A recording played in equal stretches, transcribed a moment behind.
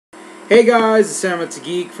Hey guys, it's Sam, it's a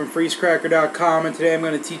geek from freezecracker.com, and today I'm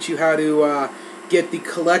going to teach you how to get the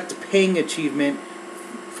Collect Peng achievement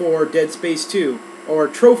for Dead Space 2, or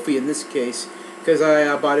trophy in this case, because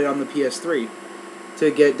I bought it on the PS3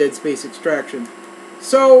 to get Dead Space Extraction.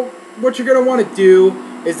 So, what you're going to want to do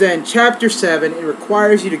is then Chapter 7, it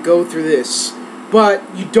requires you to go through this, but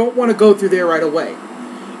you don't want to go through there right away.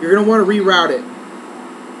 You're going to want to reroute it.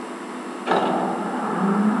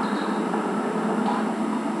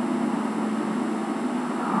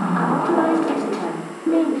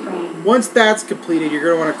 Once that's completed, you're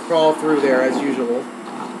going to want to crawl through there as usual.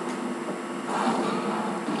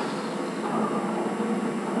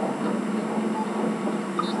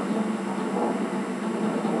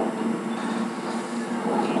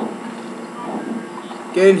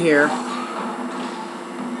 Get in here.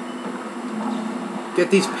 Get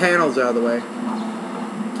these panels out of the way.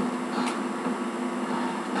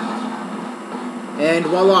 And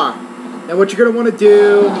voila. Now what you're going to want to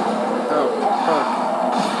do... Oh, fuck.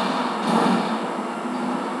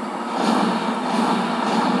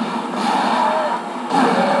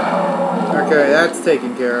 Okay, that's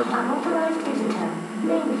taken care of.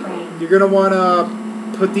 You're going to want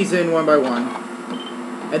to put these in one by one.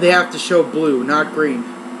 And they have to show blue, not green.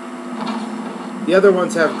 The other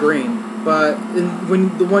ones have green, but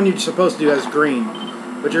when the one you're supposed to do has green.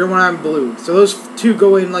 But you're going to want to have blue. So those two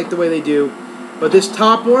go in like the way they do. But this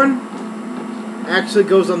top one actually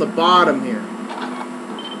goes on the bottom here.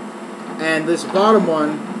 And this bottom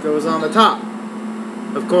one goes on the top.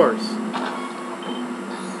 Of course.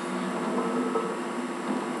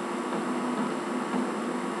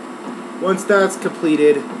 Once that's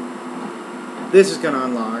completed, this is going to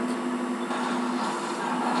unlock.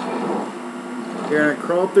 You're going to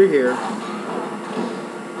crawl through here.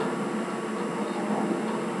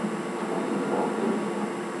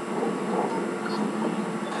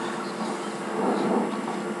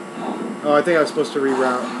 Oh, I think I was supposed to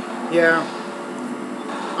reroute. Yeah,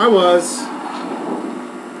 I was.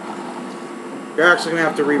 You're actually going to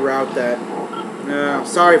have to reroute that.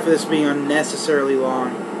 Sorry for this being unnecessarily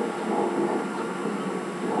long.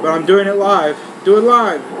 But I'm doing it live. Do it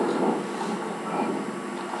live.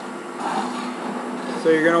 So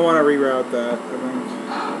you're going to want to reroute that, I think.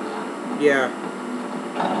 Yeah.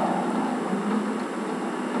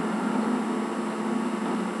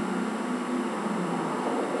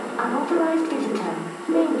 Unauthorized visitor.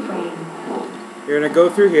 Mainframe. You're going to go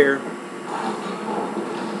through here.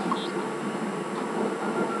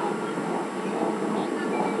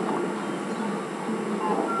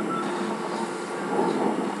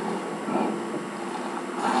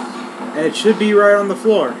 And it should be right on the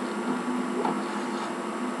floor.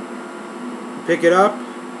 Pick it up,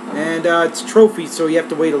 and it's trophy, so you have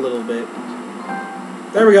to wait a little bit.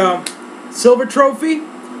 There we go. Silver trophy,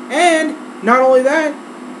 and not only that,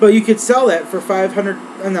 but you could sell that for 500,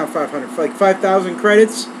 not 500, for like 5,000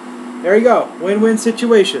 credits. There you go. Win-win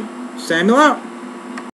situation. Samuel out.